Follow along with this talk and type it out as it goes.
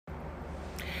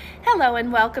Hello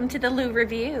and welcome to the Lou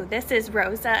Review. This is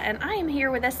Rosa and I am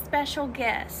here with a special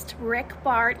guest, Rick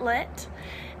Bartlett.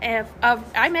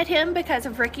 I met him because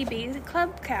of Ricky B's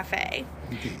Club Cafe.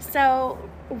 Indeed. So,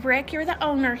 Rick, you're the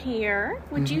owner here.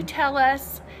 Would you tell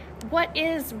us what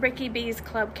is Ricky B's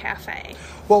Club Cafe?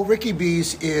 Well, Ricky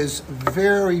B's is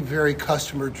very, very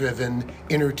customer-driven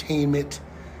entertainment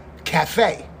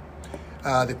cafe.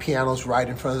 The piano's right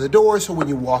in front of the door, so when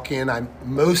you walk in,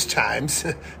 most times,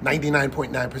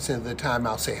 99.9% of the time,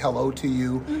 I'll say hello to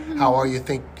you. How are you?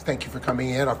 Thank you for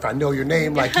coming in. Or if I know your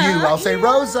name like you, I'll say,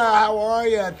 Rosa, how are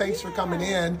you? Thanks for coming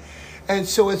in. And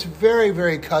so it's very,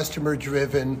 very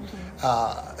customer-driven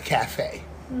cafe.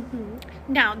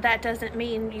 Now, that doesn't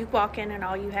mean you walk in and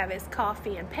all you have is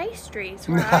coffee and pastries,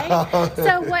 right?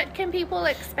 So what can people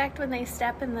expect when they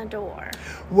step in the door?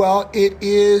 Well, it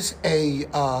is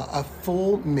a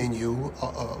full menu,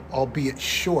 albeit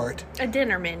short. A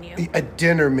dinner menu. A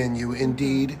dinner menu,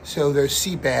 indeed. So there's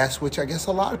sea bass, which I guess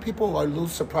a lot of people are a little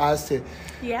surprised to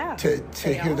hear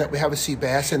that we have a sea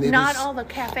bass. And Not all the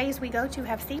cafes we go to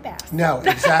have sea bass. No,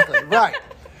 exactly, right.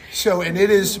 So, and it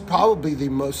is probably the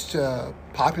most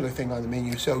popular thing on the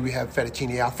menu. So we have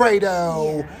fettuccine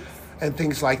Alfredo and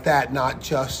things like that, not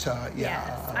just,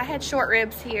 Yes. I had short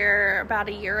ribs here about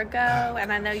a year ago,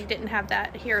 and I know you didn't have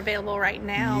that here available right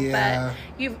now, but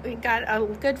you've got a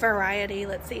good variety.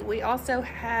 Let's see. We also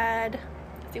had...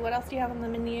 See, what else do you have on the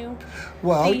menu?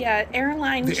 Well, the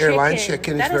airline chicken. The airline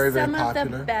chicken is very, very popular. That is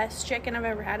some of the best chicken I've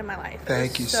ever had in my life.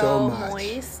 Thank you so much. So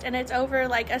moist, and it's over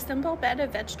like a simple bed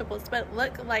of vegetables. But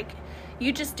look, like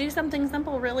you just do something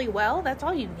simple really well. That's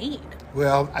all you need.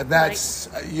 Well, that's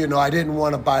I didn't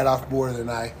want to bite off more than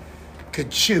I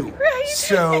could chew. Right.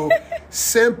 So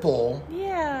simple.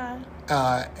 Yeah.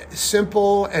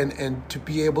 Simple and to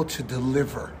be able to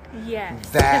deliver. Yes,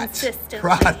 that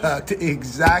product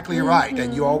exactly right,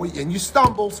 and you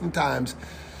stumble sometimes,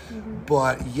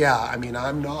 but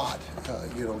I'm not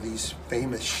these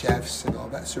famous chefs and all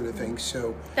that sort of thing,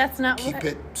 so that's not keep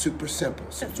it super simple.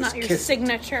 So that's just not your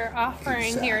signature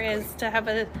offering. Here is to have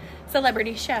a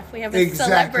celebrity chef. We have a Exactly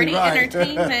celebrity right.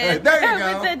 entertainment There you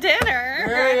go. with the dinner.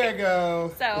 There you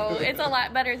go. So it's a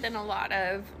lot better than a lot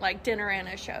of like dinner and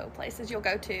a show places you'll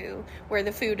go to where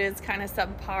the food is kind of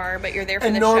subpar, but you're there for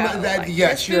the show.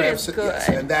 Yes, you're absolutely yes,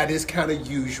 and that is kind of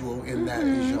usual in that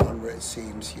genre. It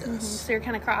seems So you're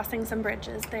kind of crossing some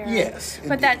bridges there. Yes,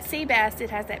 but indeed. that sea bass,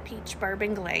 it has that peach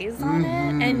bourbon glaze on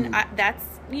it, and that's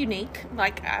unique.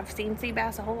 Like I've seen sea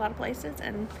bass a whole lot of places,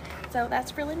 and so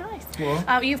that's really nice.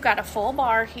 Well, you've got a full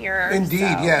bar here. Indeed,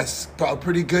 yes. A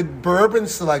pretty good bourbon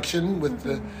selection with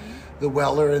the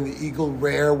Weller and the Eagle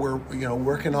Rare. We're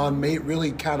working on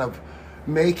really kind of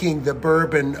making the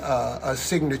bourbon a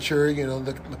signature.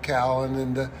 The Macallan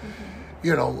and the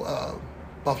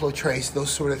Buffalo Trace, those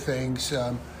sort of things.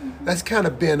 That's kind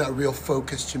of been a real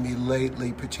focus to me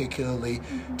lately, particularly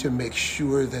to make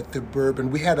sure that the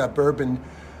bourbon. We had a bourbon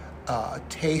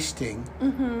tasting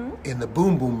in the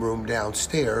Boom Boom Room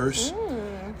downstairs.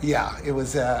 Yeah, it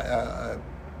was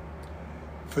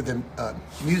for the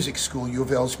music school, U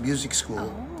of L's music school.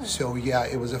 Oh. So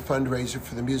it was a fundraiser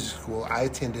for the music school. I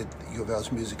attended U of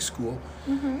L's music school,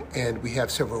 and we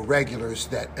have several regulars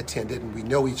that attended, and we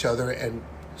know each other, and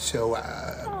so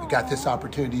we got this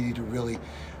opportunity to really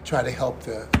try to help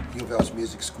the U of L's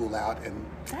music school out, and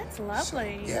that's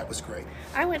lovely. So, it was great.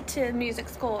 I went to music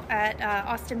school at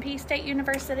Austin Peay State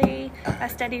University. I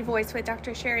studied voice with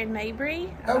Dr. Sharon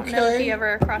Mabry. I don't know if you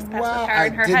ever crossed paths with her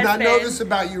and her husband. I did not know this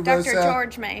about you, Rosa. Dr.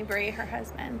 George Mabry, her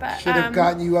husband. But should have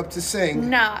gotten you up to sing.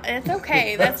 No, it's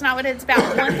okay. That's not what it's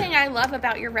about. One thing I love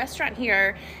about your restaurant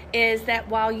here is that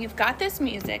while you've got this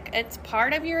music, it's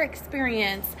part of your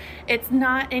experience. It's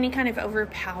not any kind of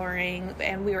overpowering,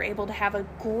 and we were able to have a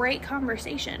great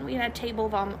conversation. We had a table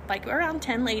of around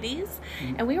 10 ladies,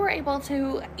 and we were able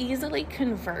to easily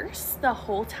converse the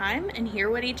whole time and hear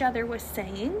what each other was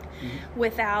saying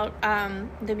without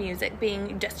the music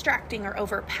being distracting or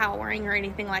overpowering or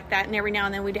anything like that. And every now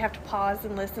and then we'd have to pause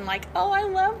and listen like, oh, I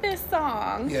love this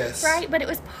song. Yes. Right? But it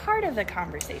was part of the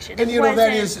conversation. And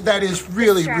that is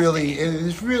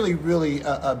really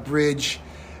a bridge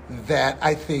that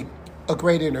I think a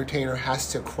great entertainer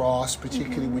has to cross,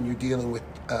 particularly when you're dealing with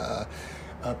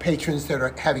patrons that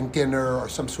are having dinner or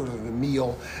some sort of a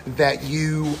meal, that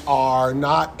you are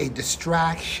not a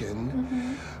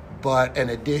distraction, but an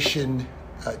addition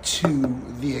to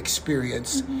the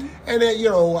experience. And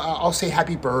I'll say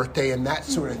happy birthday and that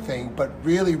sort of thing, but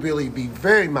really be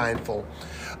very mindful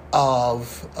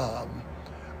of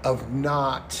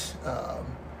not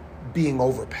being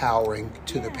overpowering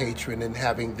to the patron and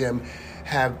having them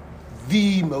have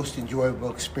the most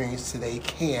enjoyable experience that they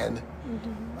can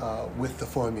with the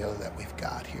formula that we've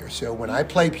got here. So when I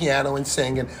play piano and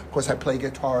sing, and of course I play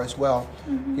guitar as well,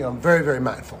 I'm very, very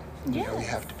mindful. You know, you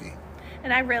have to be.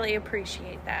 And I really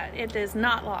appreciate that. It is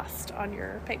not lost on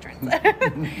your patrons.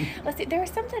 Let's see. There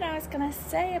was something I was going to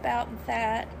say about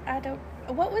that.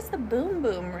 What was the Boom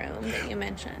Boom room that you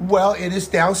mentioned? Well, it is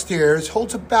downstairs.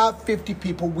 Holds about 50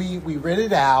 people. We rent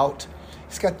it out.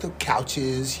 It's got the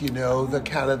couches, the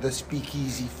kind of the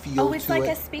speakeasy feel to it. Oh, it's like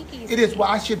a speakeasy. It is. Well,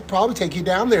 I should probably take you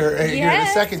down there here in a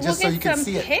second just so you can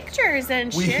see it. Pictures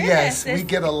and share Yes, we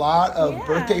get a lot of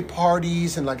birthday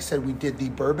parties, and like I said, we did the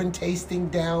bourbon tasting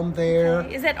down there.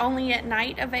 Okay. Is it only at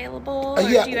night available, or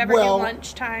yeah, do you ever do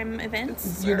lunchtime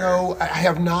events? I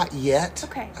have not yet.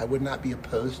 Okay. I would not be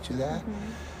opposed to that.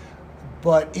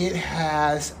 But it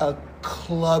has a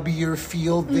clubbier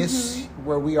feel. This,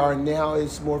 where we are now,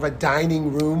 is more of a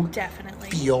dining room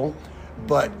feel.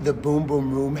 But the Boom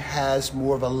Boom room has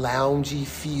more of a loungy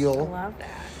feel. I love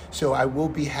that. So I will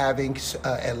be having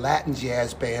a Latin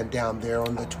jazz band down there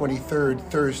on the 23rd,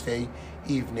 Thursday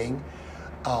evening.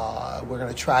 We're going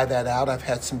to try that out. I've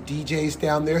had some DJs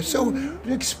down there. So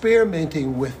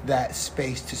experimenting with that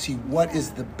space to see what is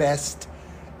the best,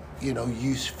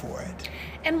 use for it.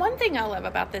 And one thing I love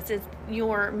about this is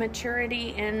your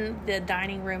maturity in the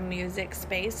dining room music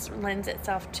space lends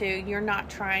itself to you're not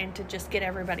trying to just get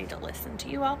everybody to listen to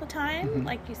you all the time.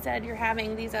 Like you said, you're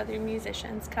having these other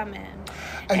musicians come in.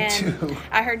 I do.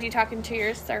 I heard you talking to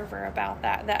your server about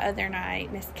that the other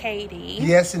night, Miss Katie.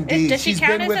 Yes, indeed. Does she She's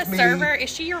count been as with a me. server?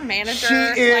 Is she your manager? She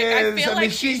is. I feel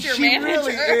like she's your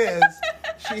manager. She really is.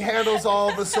 She handles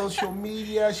all the social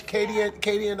media.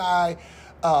 Katie and I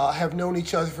have known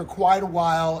each other for quite a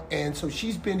while, and so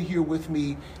she's been here with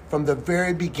me from the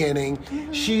very beginning.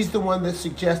 She's the one that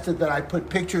suggested that I put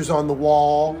pictures on the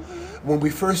wall. When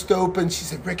we first opened, she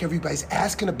said, Rick, everybody's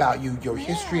asking about you, your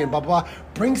history, and blah, blah, blah.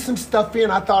 Bring some stuff in.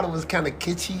 I thought it was kind of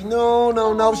kitschy.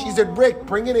 No. She said, Rick,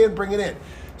 bring it in.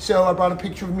 So I brought a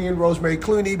picture of me and Rosemary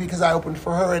Clooney because I opened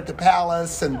for her at the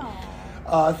Palace, and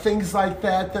things like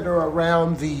that are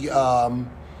around the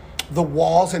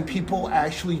walls, and people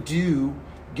actually do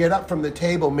get up from the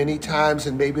table many times,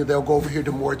 and maybe they'll go over here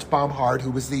to Moritz Baumhard, who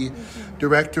was the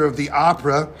director of the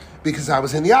opera, because I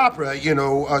was in the opera,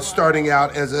 starting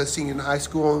out as a senior in high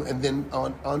school and then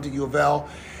on to U of L.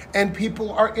 And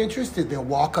people are interested. They'll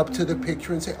walk up to the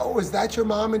picture and say, oh, is that your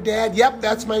mom and dad? Yep,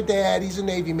 that's my dad. He's a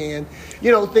Navy man.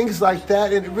 Things like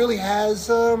that. And it really has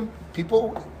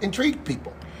intrigued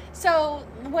people. So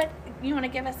what you want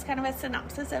to give us kind of a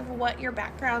synopsis of what your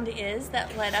background is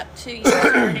that led up to you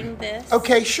starting this?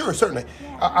 Okay, sure, certainly.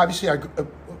 Obviously,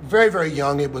 very, very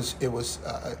young, it was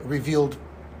revealed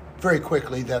very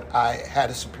quickly that I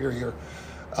had a superior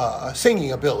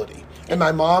singing ability. And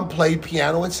my mom played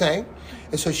piano and sang,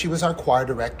 and so she was our choir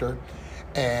director.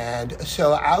 And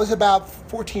so I was about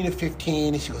 14 or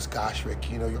 15, and she goes, gosh,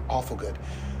 Rick, you're awful good.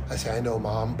 I say, I know,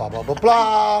 Mom, blah, blah, blah,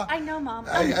 blah. I know, Mom.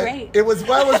 I'm great. It was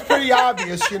pretty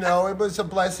obvious, It was a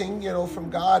blessing, from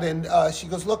God. And she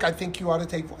goes, look, I think you ought to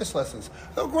take voice lessons.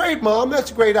 Oh, great, Mom. That's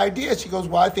a great idea. She goes,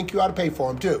 well, I think you ought to pay for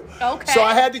them, too. Okay. So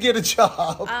I had to get a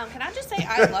job. Can I just say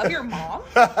I love your mom?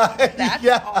 That's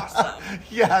awesome.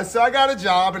 Yeah, so I got a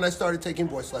job, and I started taking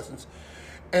voice lessons.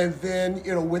 And then,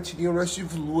 went to the University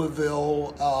of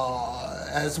Louisville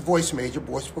as a voice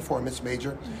performance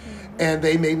major. And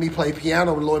they made me play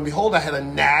piano, and lo and behold, I had a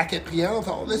knack at piano. I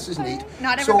thought, oh, this is neat.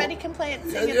 Not everybody can play it and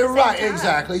sing at the same right, time.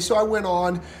 Exactly. So I went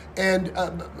on, and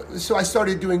so I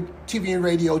started doing TV and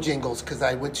radio jingles because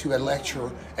I went to a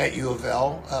lecture at U of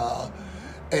L.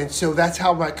 And so that's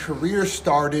how my career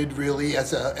started, really,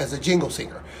 as a jingle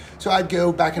singer. So I'd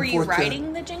go back and forth. Were you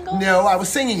writing the jingles? No, I was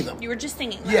singing them. You were just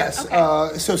singing them? Yes.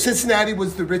 Okay. So Cincinnati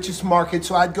was the richest market,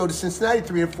 so I'd go to Cincinnati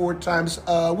 3 or 4 times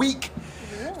a week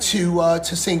to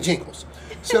sing jingles.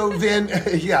 So then,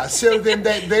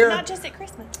 they're not just at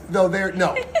Christmas. No,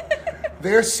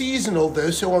 they're seasonal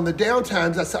though. So on the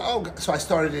downtimes, I said, so I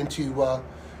started into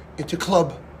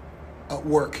club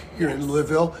work here in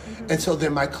Louisville, and so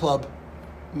then my club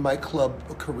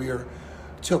career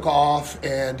took off,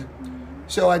 and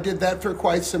so I did that for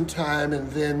quite some time, and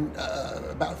then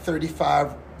about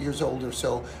 35 years old or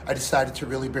so, I decided to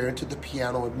really bear into the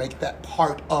piano and make that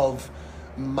part of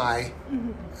my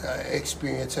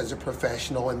experience as a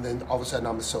professional, and then all of a sudden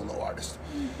I'm a solo artist.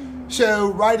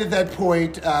 So right at that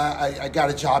point, I got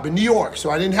a job in New York, so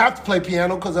I didn't have to play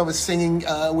piano because I was singing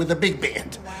with a big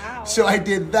band. Wow. So I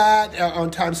did that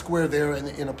on Times Square there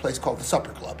in a place called the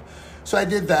Supper Club. So I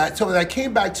did that. So when I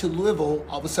came back to Louisville,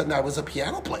 all of a sudden I was a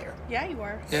piano player. Yeah, you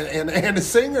were. And a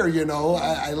singer,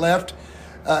 I left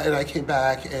and I came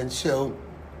back, and so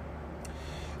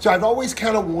So I've always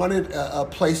kind of wanted a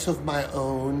place of my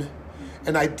own.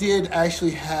 And I did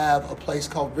actually have a place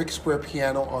called Rick Square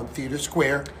Piano on Theater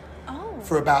Square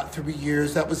for about 3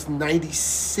 years. That was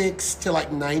 96 to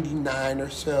like 99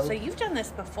 or so. So you've done this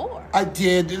before. I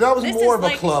did. That was more of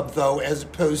a club, though, as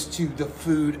opposed to the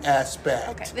food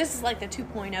aspect. Okay, this is like the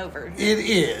 2.0 version. It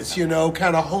is, you know,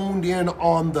 kind of honed in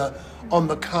on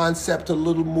the concept a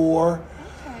little more.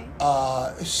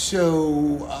 Okay.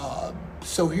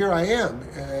 So here I am,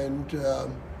 and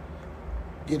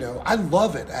you know, I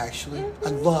love it. Actually, I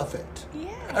love it. Yeah.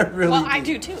 I really. Well, I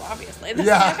do too, obviously.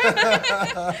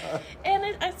 Yeah. And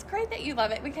it's great that you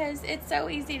love it because it's so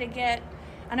easy to get.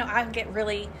 I know I get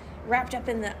really wrapped up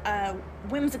in the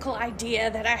whimsical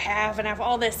idea that I have, and I have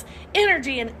all this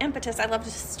energy and impetus. I love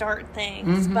to start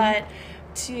things, but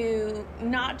to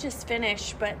not just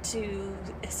finish, but to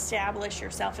establish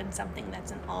yourself in something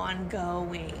that's an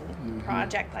ongoing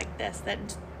project like this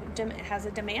that has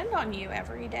a demand on you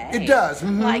every day. It does.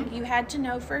 Like you had to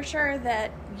know for sure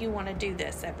that you want to do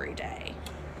this every day.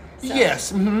 So.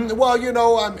 Yes. Well, you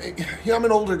know, I'm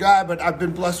an older guy, but I've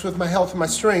been blessed with my health and my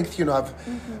strength. You know,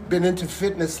 I've been into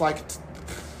fitness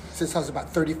since I was about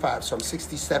 35, so I'm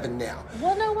 67 now.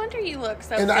 Well, no wonder you look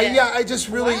so and fit. I just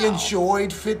really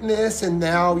enjoyed fitness, and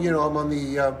now, you know, I'm on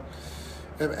the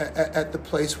at the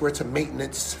place where it's a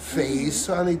maintenance phase,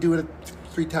 so I only do it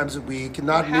 3 times a week, and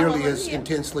not nearly as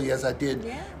intensely as I did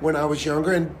when I was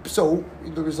younger. And so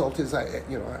the result is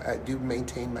I do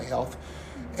maintain my health,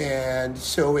 and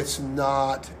so it's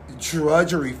not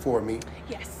drudgery for me.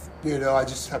 Yes. You know, I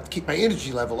just have to keep my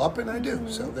energy level up, and I do.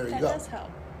 So there you go. That does help.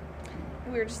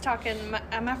 We were just talking,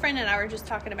 my friend and I were just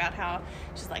talking about how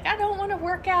she's like, I don't want to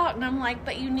work out. And I'm like,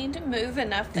 but you need to move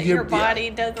enough that your body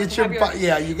doesn't you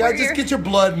got to just get your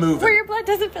blood moving. Where your blood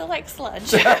doesn't feel like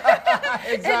sludge. Exactly.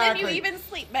 And then you even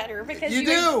sleep better because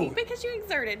because you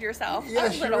exerted yourself a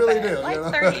little really bit. do.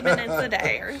 Like 30 minutes a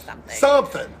day or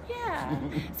something. Yeah.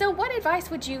 So what advice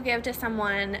would you give to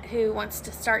someone who wants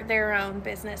to start their own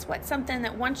business? What's something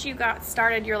that once you got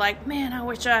started, you're like, man, I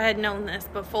wish I had known this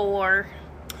before?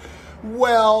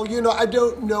 Well, you know, I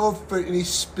don't know for any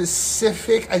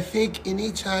specific. I think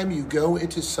anytime you go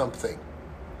into something,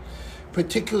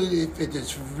 particularly if it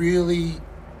is really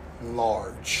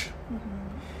large,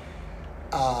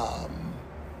 I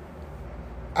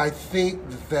think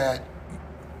that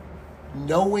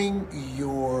knowing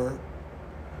your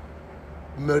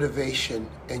motivation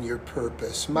and your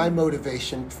purpose. My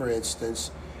motivation, for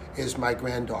instance, is my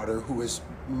granddaughter, who is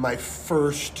my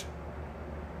first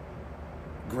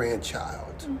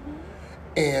grandchild,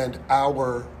 and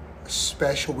our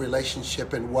special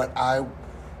relationship and what I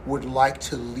would like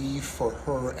to leave for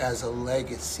her as a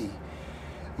legacy,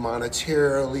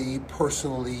 monetarily,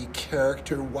 personally,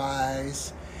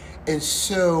 character-wise. And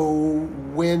so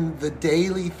when the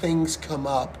daily things come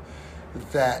up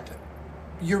that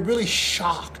you're really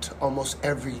shocked almost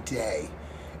every day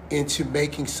into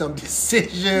making some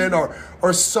decision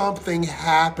or something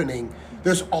happening,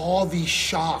 there's all these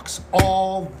shocks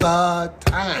all the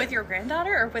time. With your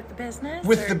granddaughter or with the business?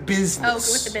 With the business. Oh,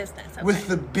 with the business. Okay. With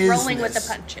the business. Rolling with the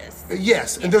punches.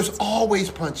 Yes, and there's always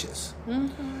punches.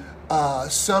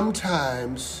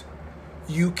 Sometimes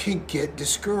you can get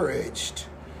discouraged.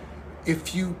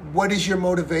 What is your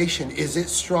motivation? Is it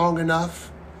strong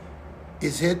enough?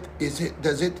 Does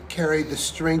it carry the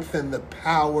strength and the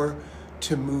power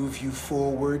to move you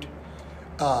forward?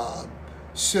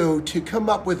 So to come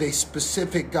up with a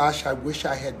specific, gosh, I wish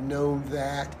I had known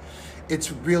that, it's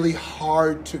really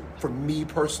hard for me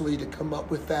personally to come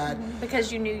up with that.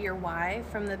 Because you knew your why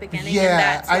from the beginning, yeah, and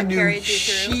that's what I knew carried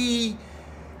you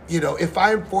through? If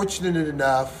I'm fortunate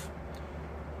enough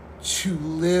to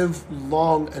live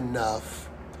long enough,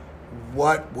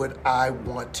 what would I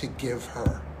want to give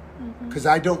her? Because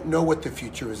I don't know what the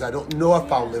future is. I don't know if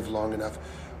I'll live long enough.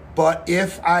 But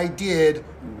if I did,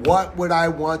 what would I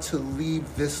want to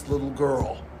leave this little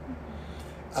girl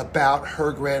about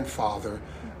her grandfather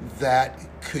that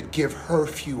could give her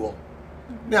fuel?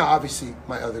 Now, obviously,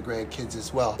 my other grandkids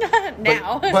as well.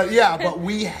 Now. But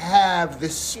we have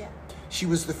this. Yeah. She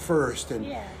was the first.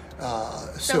 And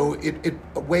so it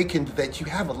awakened that you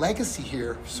have a legacy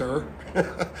here, sir.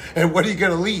 And what are you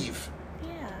going to leave?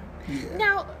 Yeah.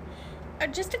 Now,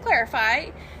 just to clarify,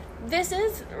 this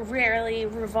is rarely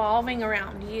revolving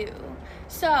around you.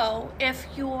 So if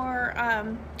you're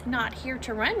not here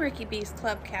to run Ricky B's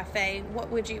Club Cafe, what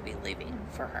would you be leaving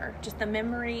for her? Just a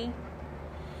memory?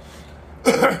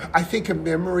 I think a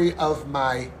memory of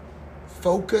my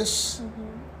focus,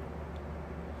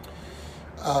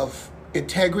 of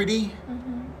integrity,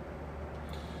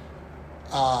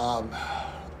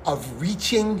 of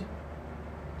reaching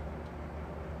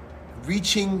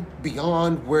reaching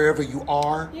beyond wherever you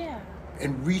are Yeah.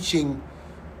 and reaching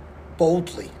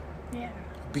boldly Yeah.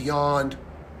 beyond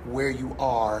where you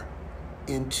are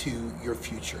into your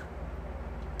future.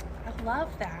 I love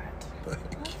that. I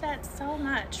love that so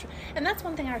much. And that's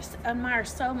one thing I admire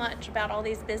so much about all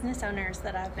these business owners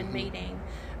that I've been meeting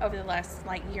over the last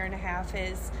year and a half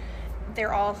is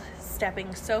they're all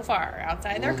stepping so far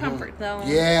outside their comfort zone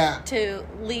to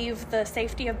leave the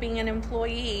safety of being an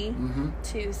employee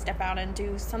to step out and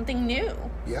do something new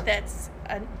that's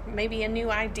maybe a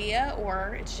new idea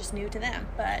or it's just new to them.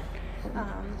 But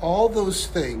all those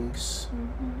things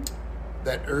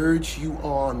that urge you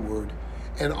onward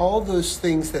and all those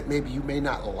things that maybe you may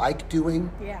not like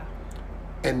doing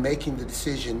and making the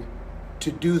decision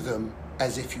to do them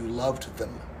as if you loved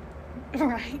them.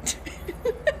 Right.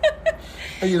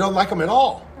 And you don't like them at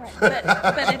all. Right.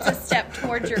 But it's a step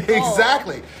towards your goal.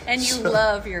 Exactly. And you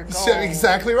love your goal.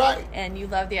 Exactly right. And you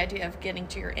love the idea of getting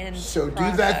to your end So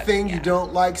product. do that thing you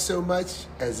don't like so much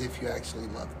as if you actually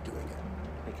love doing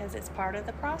it. Because it's part of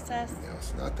the process. You know,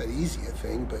 it's not that easy a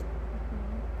thing, but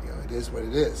you know, it is what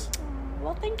it is.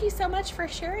 Well, thank you so much for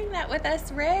sharing that with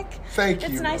us, Rick. Thank you,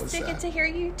 It's nice Melissa. to get to hear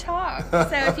you talk. So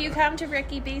if you come to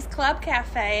Ricky B's Club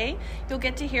Cafe, you'll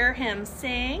get to hear him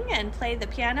sing and play the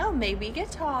piano, maybe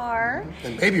guitar.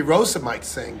 And maybe Rosa might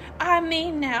sing. I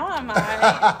mean, now I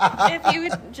might. If you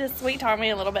would just sweet talk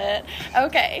me a little bit.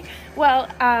 Okay. Well,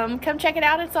 come check it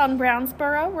out. It's on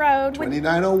Brownsboro Road.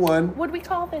 2901. Would we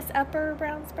call this Upper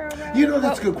Brownsboro Road? You know,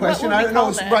 that's a good question. What would I we don't know. call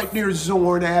It's this? right near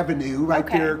Zorn Avenue, right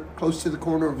Okay. there, close to the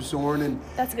corner of Zorn and,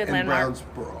 That's a good and landmark.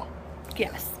 Brownsboro.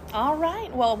 Yes. All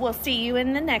right. Well, we'll see you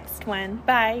in the next one.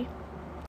 Bye.